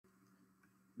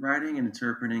Writing and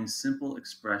interpreting simple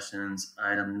expressions,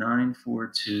 item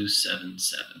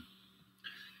 94277.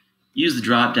 Use the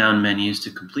drop-down menus to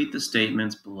complete the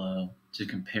statements below to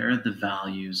compare the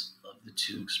values of the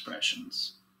two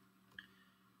expressions.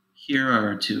 Here are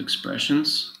our two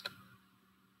expressions,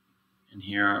 and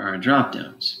here are our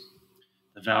drop-downs.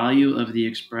 The value of the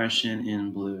expression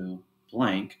in blue,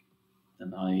 blank, the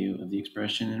value of the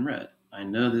expression in red. I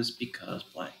know this because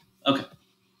blank. Okay.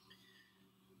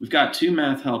 We've got two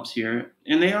math helps here,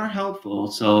 and they are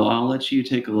helpful, so I'll let you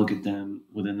take a look at them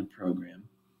within the program.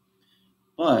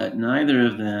 But neither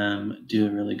of them do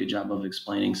a really good job of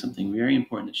explaining something very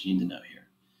important that you need to know here.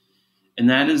 And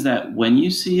that is that when you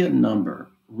see a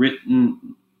number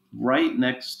written right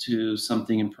next to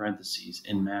something in parentheses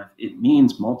in math, it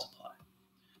means multiply.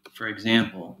 For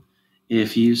example,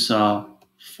 if you saw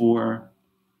 4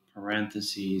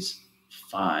 parentheses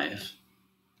 5,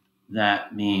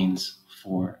 that means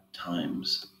 4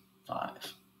 times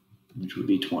 5, which would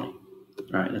be 20. All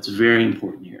right, that's very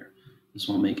important here. This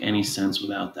won't make any sense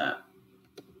without that.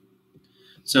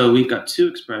 So we've got two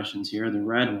expressions here. The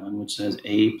red one, which says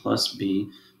A plus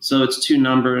B. So it's two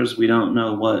numbers. We don't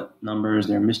know what numbers.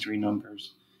 They're mystery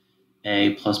numbers.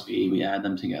 A plus B, we add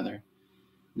them together.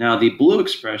 Now the blue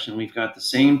expression, we've got the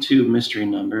same two mystery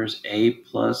numbers, A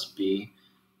plus B.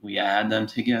 We add them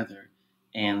together.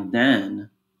 And then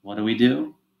what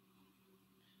do?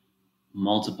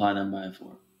 Multiply them by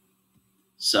 4.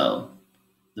 So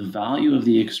the value of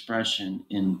the expression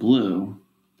in blue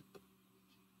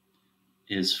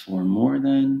is 4 more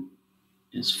than,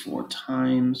 is 4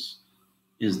 times,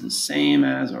 is the same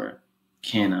as, or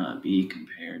cannot be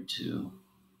compared to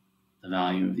the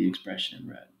value of the expression in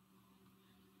red.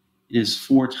 It is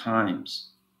 4 times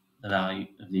the value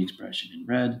of the expression in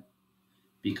red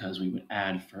because we would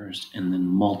add first and then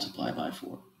multiply by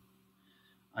 4.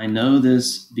 I know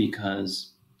this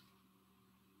because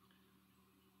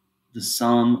the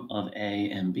sum of A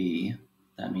and B,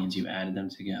 that means you added them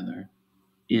together,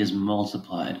 is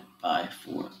multiplied by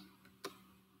 4.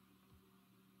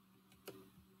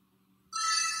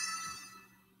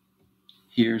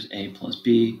 Here's A plus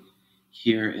B.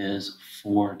 Here is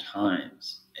 4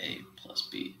 times A plus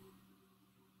B.